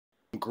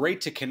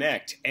great to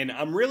connect. And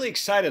I'm really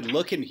excited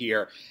looking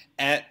here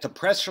at the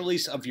press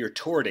release of your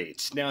tour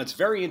dates. Now, it's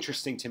very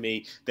interesting to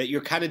me that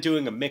you're kind of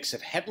doing a mix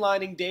of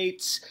headlining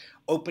dates,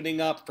 opening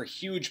up for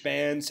huge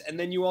bands, and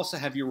then you also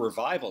have your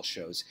revival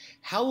shows.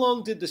 How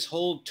long did this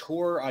whole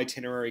tour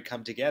itinerary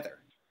come together?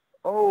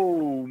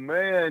 Oh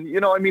man,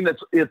 I mean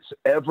it's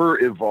ever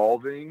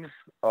evolving,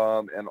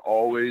 and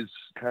always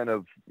kind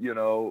of,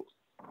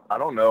 I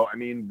don't know. I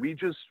mean,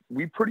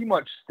 we pretty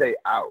much stay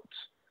out,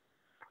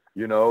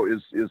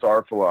 is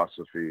our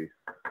philosophy.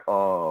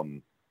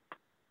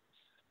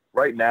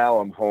 Right now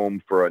I'm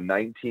home for a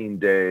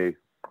 19-day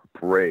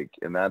break,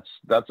 and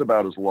that's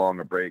about as long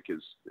a break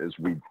as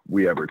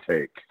we ever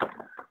take.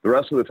 The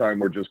rest of the time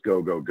we're just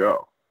go, go,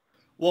 go.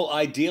 Well,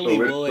 ideally,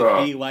 So will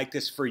it be like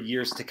this for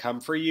years to come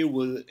for you?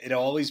 Will it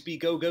always be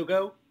go, go,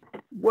 go?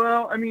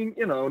 Well, I mean,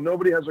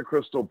 nobody has a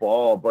crystal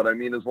ball, but I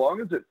mean, as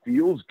long as it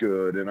feels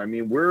good, and I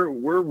mean, we're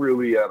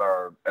really at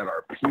our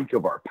peak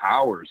of our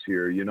powers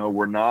here.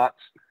 We're not,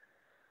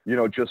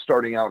 just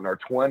starting out in our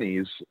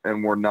 20s,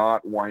 and we're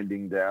not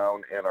winding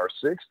down in our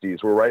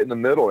 60s. We're right in the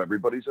middle.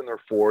 Everybody's in their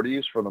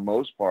 40s for the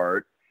most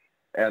part,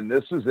 and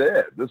this is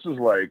it. This is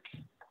like,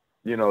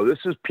 this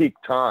is peak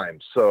time.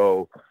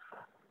 So,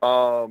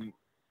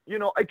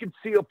 I could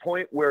see a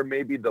point where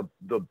maybe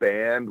the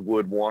band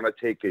would want to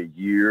take a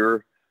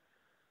year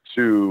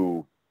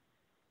to,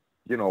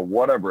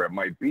 whatever it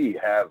might be,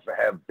 have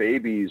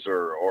babies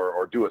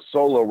or do a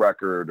solo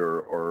record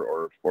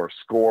or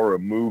score a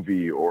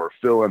movie or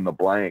fill in the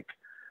blank.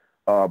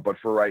 But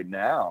for right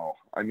now,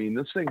 I mean,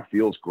 this thing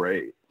feels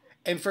great.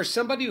 And for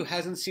somebody who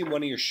hasn't seen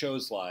one of your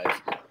shows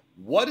live,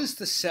 what is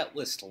the set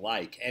list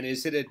like? And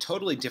is it a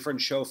totally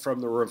different show from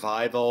the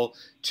revival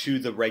to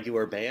the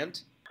regular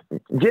band?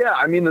 Yeah,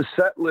 I mean, the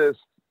set list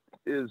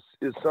is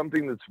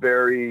something that's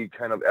very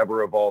kind of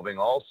ever evolving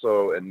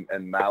also, and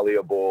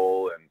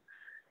malleable. And,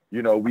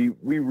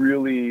 we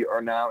really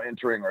are now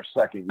entering our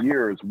second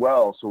year as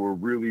well. So we're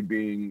really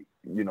being,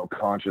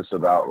 conscious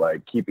about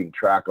like keeping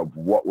track of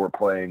what we're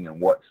playing and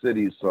what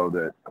cities, so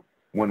that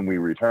when we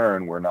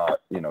return, we're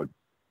not,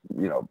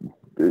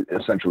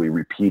 essentially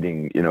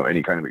repeating,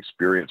 any kind of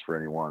experience for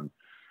anyone.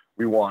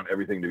 We want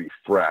everything to be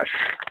fresh.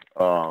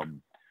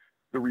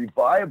 The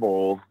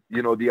revival,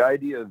 the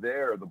idea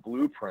there, the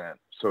blueprint,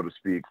 so to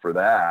speak, for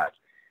that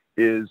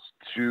is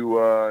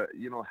to,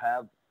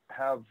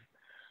 have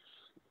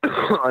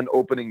an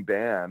opening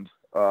band.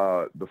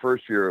 The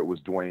first year it was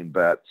Dwayne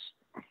Betts.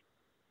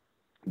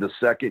 The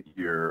second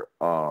year,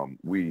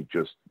 we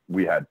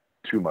had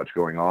too much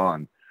going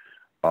on.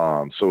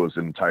 So it was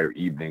an entire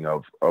evening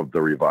of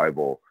the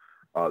revival.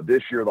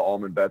 This year, the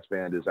Allman Betts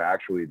Band is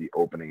actually the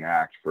opening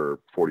act for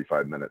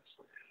 45 minutes.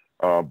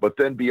 But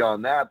then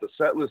beyond that, the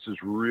set list is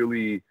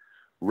really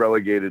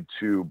relegated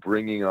to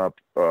bringing up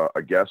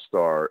a guest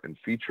star and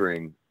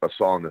featuring a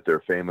song that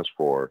they're famous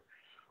for,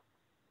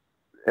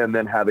 and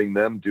then having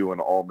them do an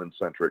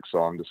Allman-centric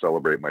song to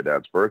celebrate my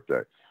dad's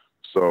birthday.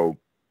 So,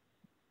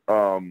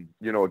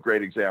 a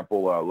great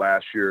example,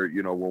 last year,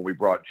 when we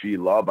brought G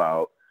Love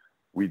out,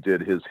 we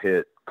did his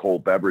hit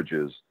Cold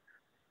Beverages,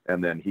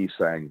 and then he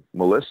sang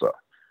Melissa,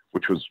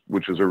 which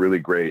was a really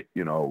great,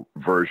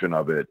 version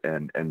of it,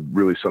 and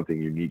really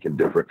something unique and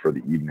different for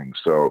the evening.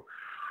 So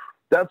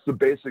that's the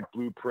basic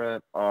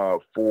blueprint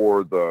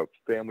for the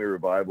family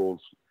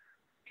revivals,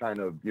 kind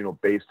of,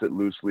 based it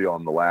loosely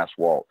on The Last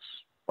Waltz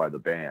by the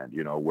band,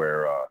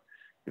 where,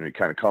 you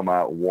kind of come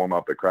out and warm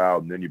up the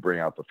crowd, and then you bring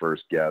out the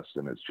first guest,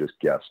 and it's just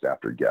guest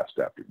after guest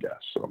after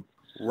guest. So.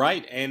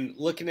 Right. And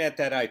looking at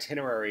that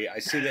itinerary, I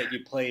see that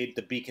you played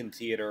the Beacon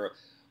Theater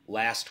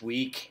last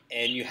week,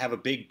 and you have a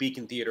big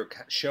Beacon Theater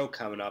show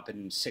coming up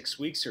in 6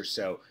 weeks or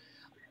so.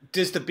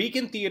 Does the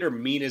Beacon Theater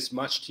mean as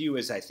much to you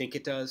as I think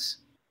it does?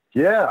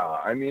 Yeah,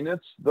 I mean,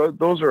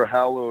 those are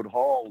hallowed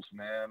halls,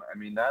 man. I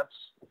mean, that's,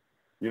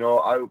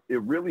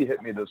 it really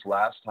hit me this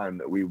last time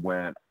that we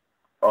went,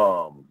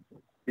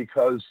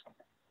 because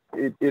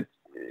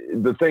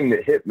the thing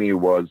that hit me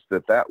was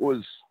that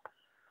was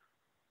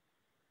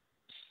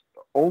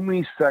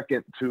only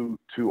second to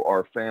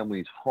our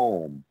family's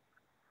home.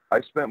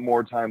 I spent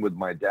more time with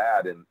my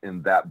dad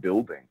in that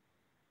building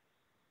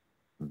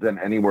than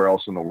anywhere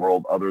else in the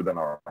world other than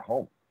our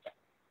home.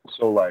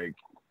 So like,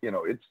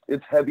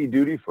 it's heavy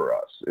duty for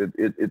us.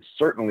 It's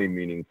certainly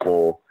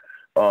meaningful.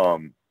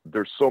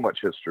 There's so much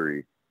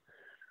history,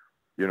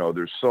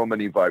 there's so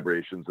many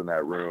vibrations in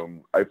that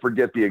room. I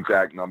forget the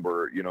exact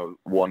number,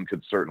 one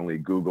could certainly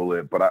Google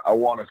it, but I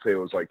want to say it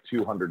was like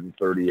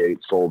 238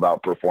 sold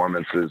out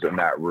performances in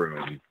that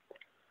room.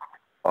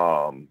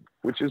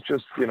 Which is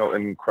just, an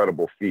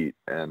incredible feat.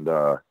 And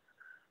the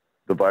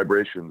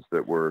vibrations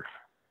that were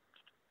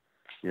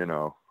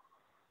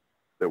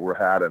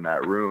had in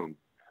that room,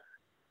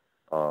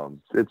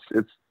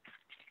 it's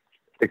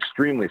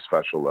extremely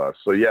special to us.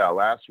 So yeah,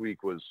 last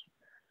week was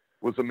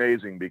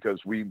amazing,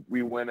 because we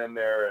went in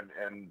there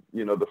and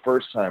the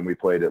first time we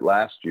played it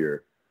last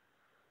year,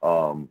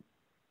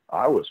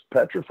 I was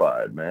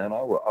petrified, man.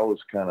 I was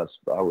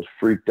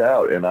freaked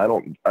out, and I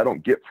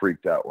don't get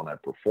freaked out when I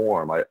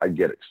perform. I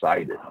get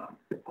excited,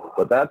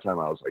 but that time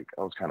I was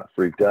kind of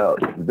freaked out.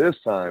 This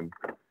time,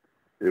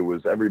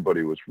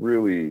 everybody was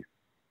really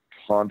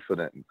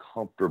confident and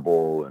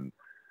comfortable, and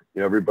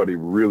everybody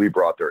really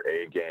brought their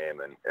A game,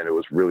 and it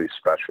was really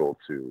special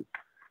to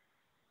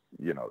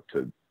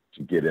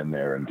get in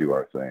there and do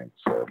our thing.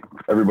 So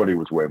everybody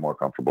was way more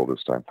comfortable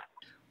this time.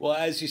 Well,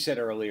 as you said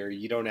earlier,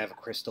 you don't have a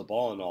crystal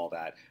ball and all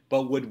that,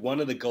 but would one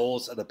of the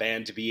goals of the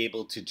band to be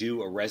able to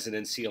do a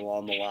residency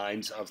along the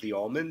lines of the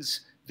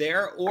Allmans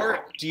there, or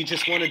do you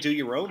just want to do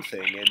your own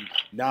thing and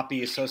not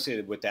be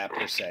associated with that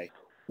per se?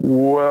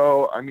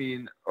 Well, I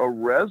mean, a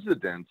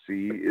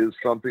residency is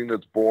something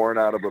that's born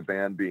out of a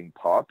band being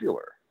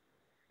popular.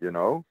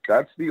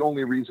 That's the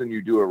only reason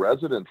you do a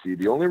residency.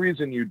 The only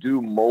reason you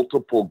do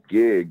multiple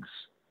gigs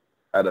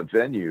at a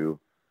venue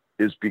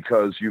is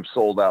because you've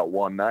sold out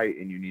one night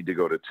and you need to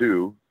go to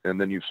two,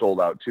 and then you've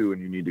sold out two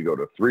and you need to go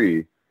to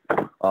three.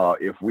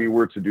 If we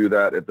were to do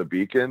that at the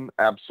Beacon,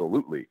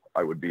 absolutely,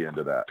 I would be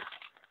into that.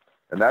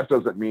 And that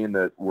doesn't mean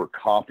that we're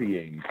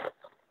copying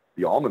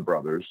the Allman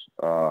Brothers.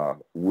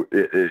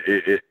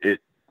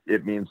 It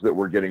means that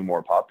we're getting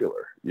more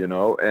popular,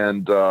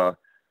 and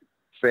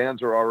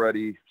fans are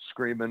already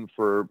screaming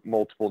for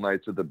multiple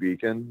nights at the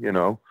Beacon.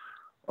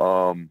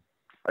 I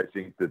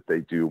think that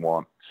they do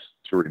want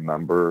to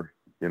remember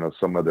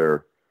some of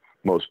their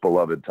most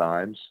beloved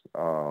times.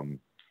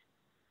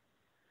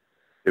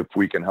 If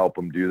we can help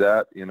them do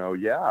that,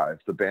 if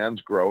the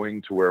band's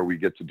growing to where we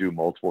get to do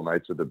multiple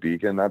nights at the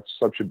Beacon, that's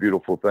such a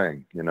beautiful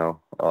thing.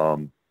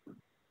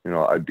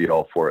 I'd be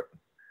all for it.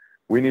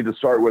 We need to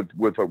start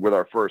with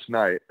our first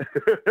night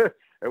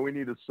and we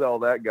need to sell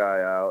that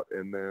guy out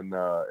and then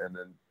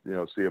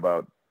see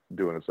about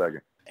doing a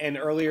second. And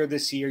earlier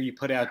this year you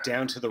put out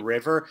Down to the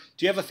River.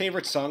 Do you have a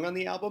favorite song on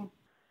the album?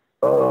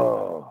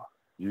 Oh,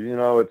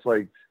 it's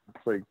like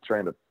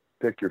trying to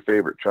pick your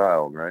favorite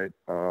child, right?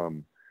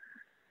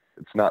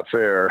 It's not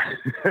fair.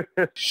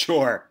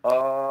 Sure.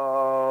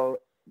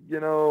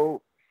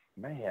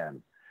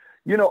 Man,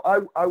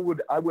 I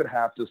would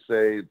have to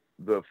say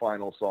the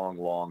final song,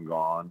 Long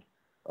Gone.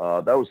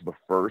 That was the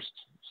first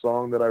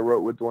song that I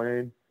wrote with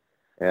Dwayne.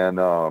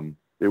 And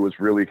it was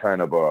really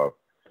kind of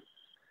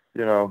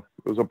it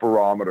was a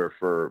barometer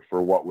for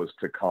what was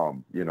to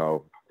come,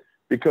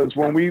 because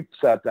when we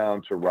sat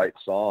down to write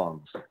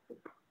songs,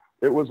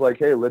 it was like,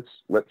 hey, let's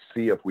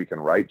see if we can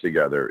write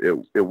together.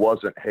 It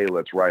wasn't, hey,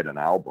 let's write an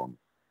album.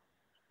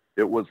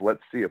 It was,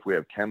 let's see if we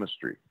have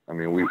chemistry. I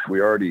mean, we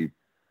already,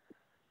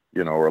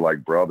 are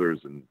like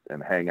brothers and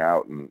hang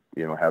out and,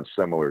 have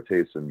similar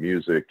tastes in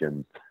music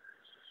and,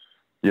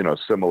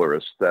 similar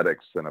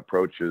aesthetics and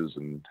approaches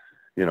and,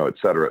 et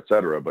cetera, et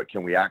cetera. But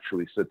can we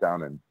actually sit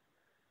down and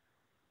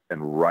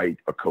write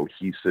a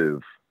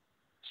cohesive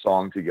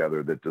song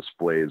together that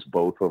displays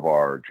both of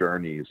our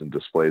journeys and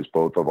displays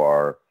both of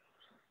our,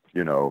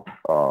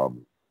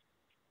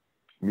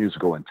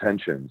 musical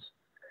intentions.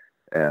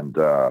 And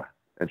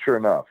sure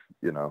enough,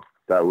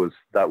 that was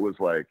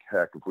like,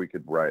 heck, if we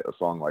could write a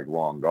song like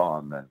Long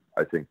Gone, then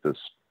I think this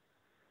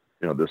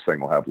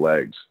thing will have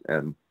legs.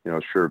 And,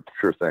 sure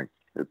thing.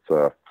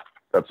 It's,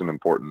 that's an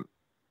important,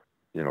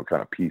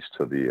 kind of piece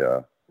to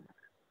the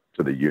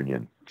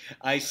union.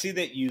 I see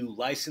that you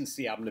licensed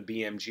the album to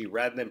BMG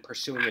rather than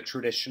pursuing a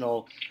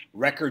traditional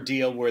record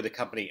deal where the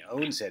company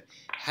owns it.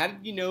 How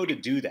did you know to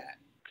do that?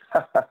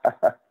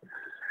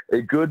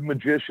 A good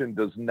magician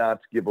does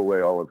not give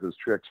away all of his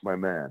tricks, my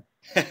man.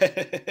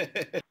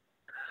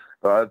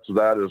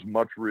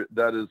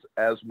 That is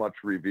as much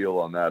reveal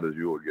on that as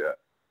you will get.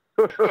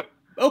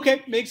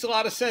 Okay, makes a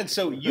lot of sense.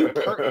 So you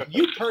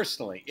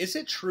personally, is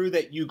it true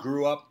that you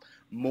grew up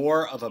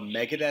more of a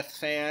Megadeth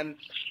fan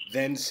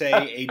than, say,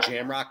 a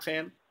Jamrock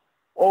fan?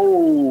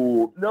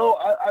 Oh, no,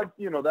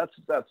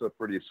 that's a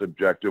pretty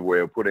subjective way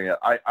of putting it.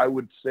 I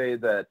would say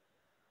that,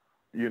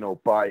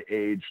 by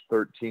age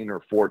 13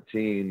 or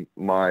 14,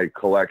 my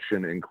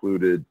collection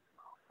included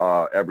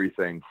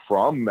everything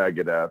from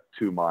Megadeth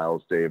to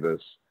Miles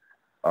Davis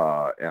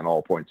and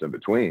all points in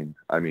between.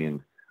 I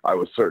mean, I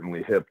was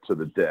certainly hip to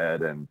the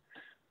Dead and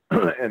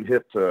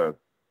hip to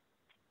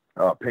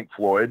Pink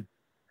Floyd,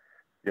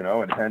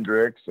 and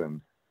Hendrix and,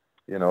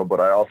 but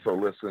I also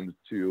listened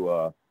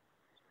to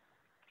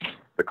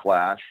The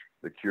Clash,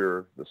 The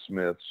Cure, The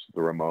Smiths,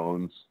 The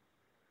Ramones.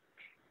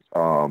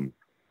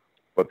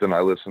 But then I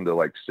listened to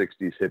like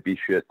 60s hippie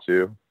shit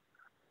too.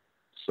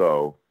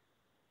 So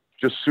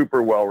just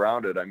super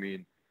well-rounded. I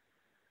mean,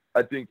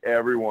 I think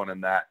everyone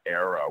in that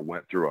era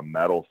went through a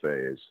metal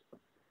phase,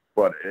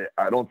 but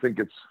I don't think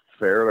it's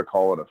fair to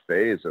call it a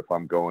phase if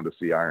I'm going to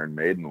see Iron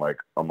Maiden like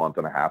a month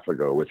and a half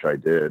ago, which I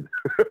did.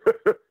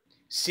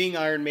 Seeing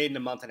Iron Maiden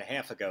a month and a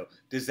half ago,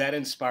 does that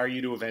inspire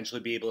you to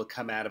eventually be able to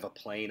come out of a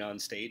plane on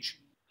stage?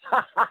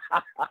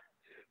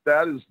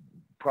 That is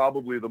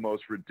probably the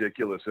most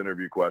ridiculous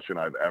interview question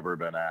I've ever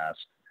been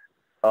asked.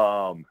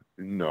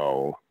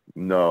 No.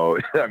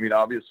 I mean,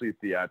 obviously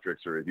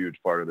theatrics are a huge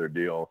part of their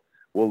deal.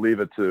 We'll leave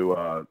it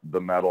to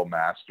the metal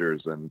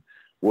masters and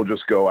we'll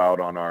just go out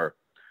on our,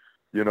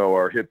 you know,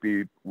 our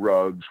hippie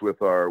rugs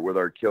with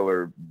our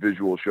killer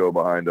visual show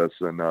behind us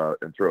and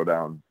throw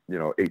down, you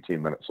know,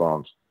 18-minute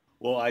songs.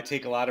 Well, I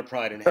take a lot of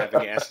pride in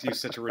having asked you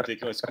such a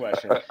ridiculous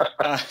question.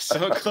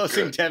 So in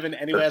closing, Devon,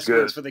 any last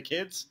words for the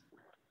kids?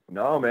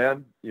 No,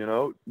 man. You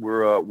know,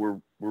 we're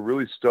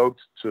really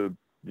stoked to,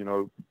 you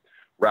know,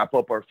 wrap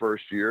up our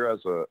first year as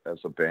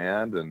a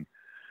band, and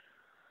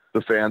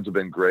the fans have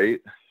been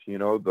great. You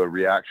know, the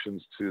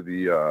reactions to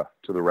the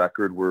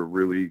record were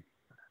really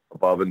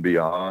above and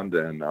beyond,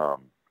 and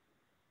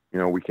you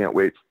know, we can't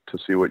wait to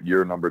see what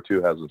year number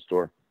 2 has in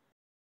store.